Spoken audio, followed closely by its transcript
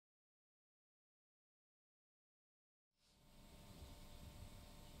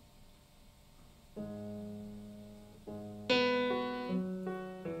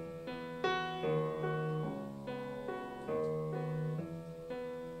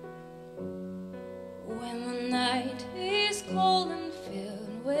night is cold and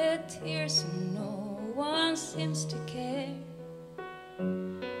filled with tears and no one seems to care,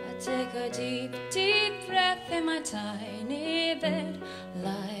 I take a deep, deep breath in my tiny bed,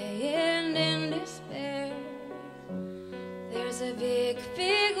 lying in despair. There's a big,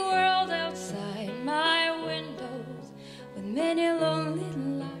 big world outside my windows with many lonely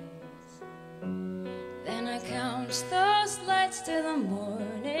lights. Then I count those lights till the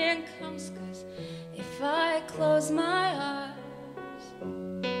morning comes, 'cause if I close my eyes,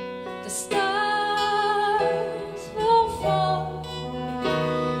 the stars will fall,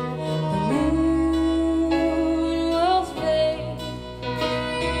 the moon will fade,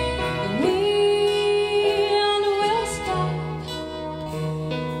 the wind will stop,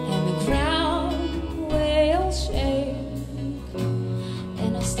 and the ground will shake,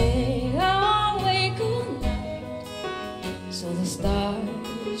 and I'll stay awake all night so the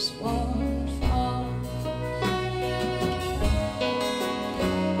stars won't fall.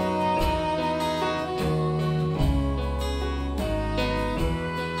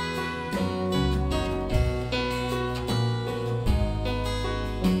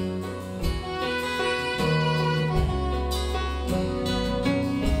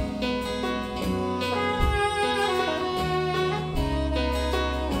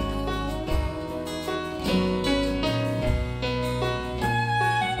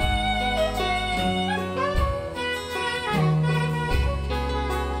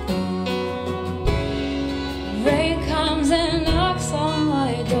 Rain comes and knocks on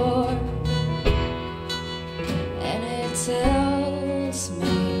my door, and it tells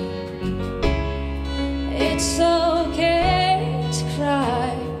me it's okay to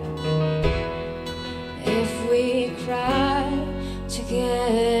cry if we cry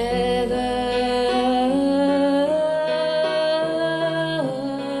together.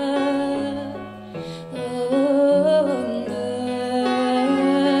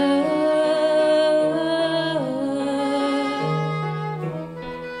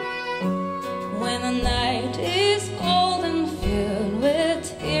 When the night is cold and filled with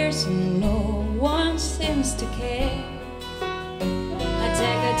tears and no one seems to care, I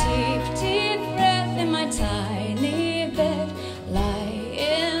take a deep, deep breath in my tiny bed,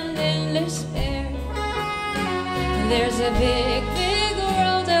 lying in despair. There's a big, big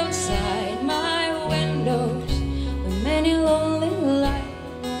world outside my windows with many lonely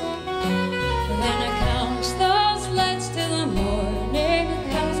lights. Then I count those lights till the morning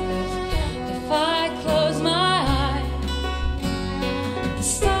comes, 'cause if I close my eyes, the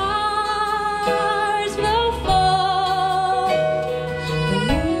stars will fall, the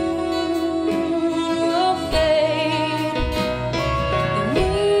moon will fade, the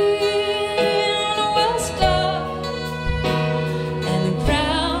wind will stop, and the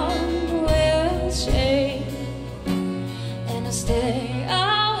ground will shake, and I'll stay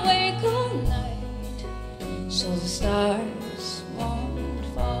awake all night so the stars won't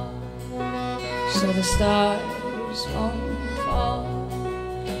fall, so the stars won't fall,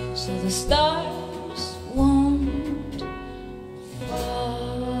 so the stars won't fall.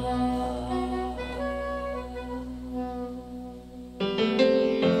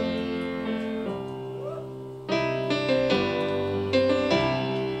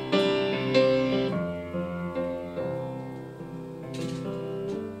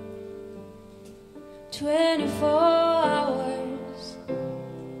 24 hours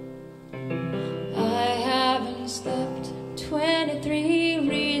I haven't slept, 23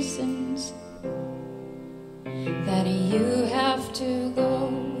 reasons that you have to go,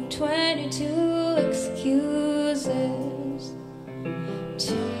 22 excuses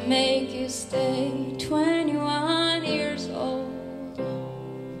to make you stay, 21 years old,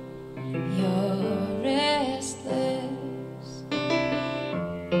 you're restless.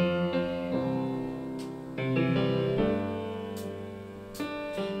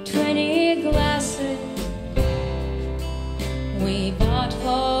 20 glasses we bought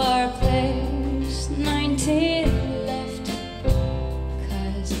for our place, 19 left,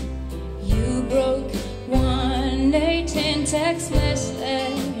 'cause you broke 118 text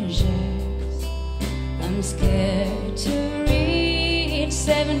messages. I'm scared to read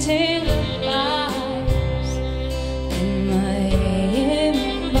 17 replies in my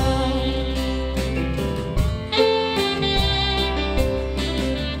inbox.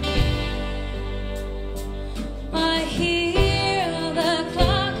 I hear the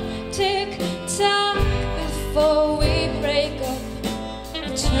clock tick tock before we break up.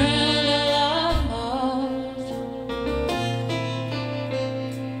 Turn the alarm off.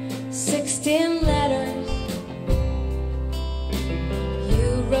 16 letters you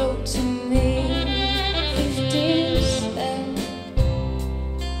wrote to me.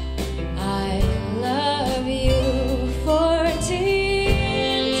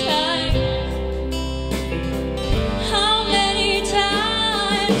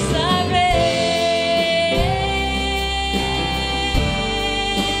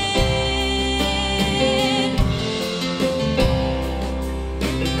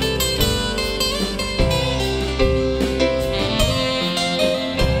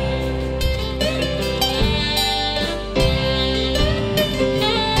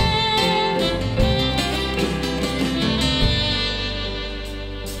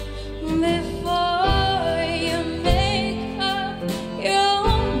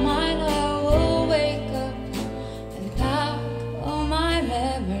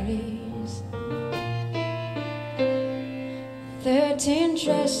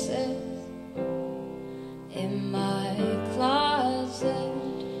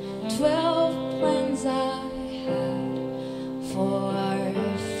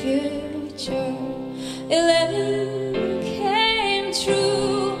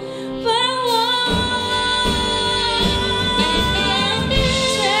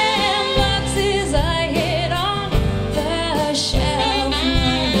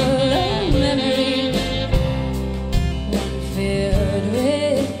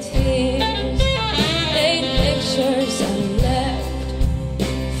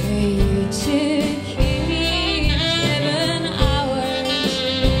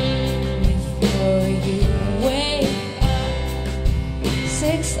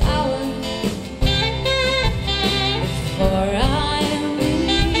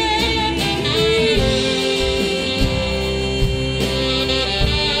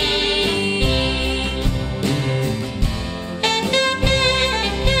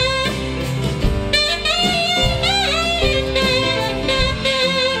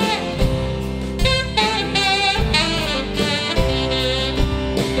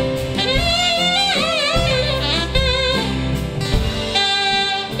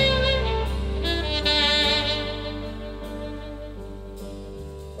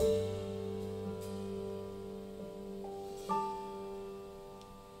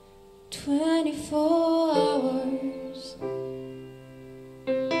 for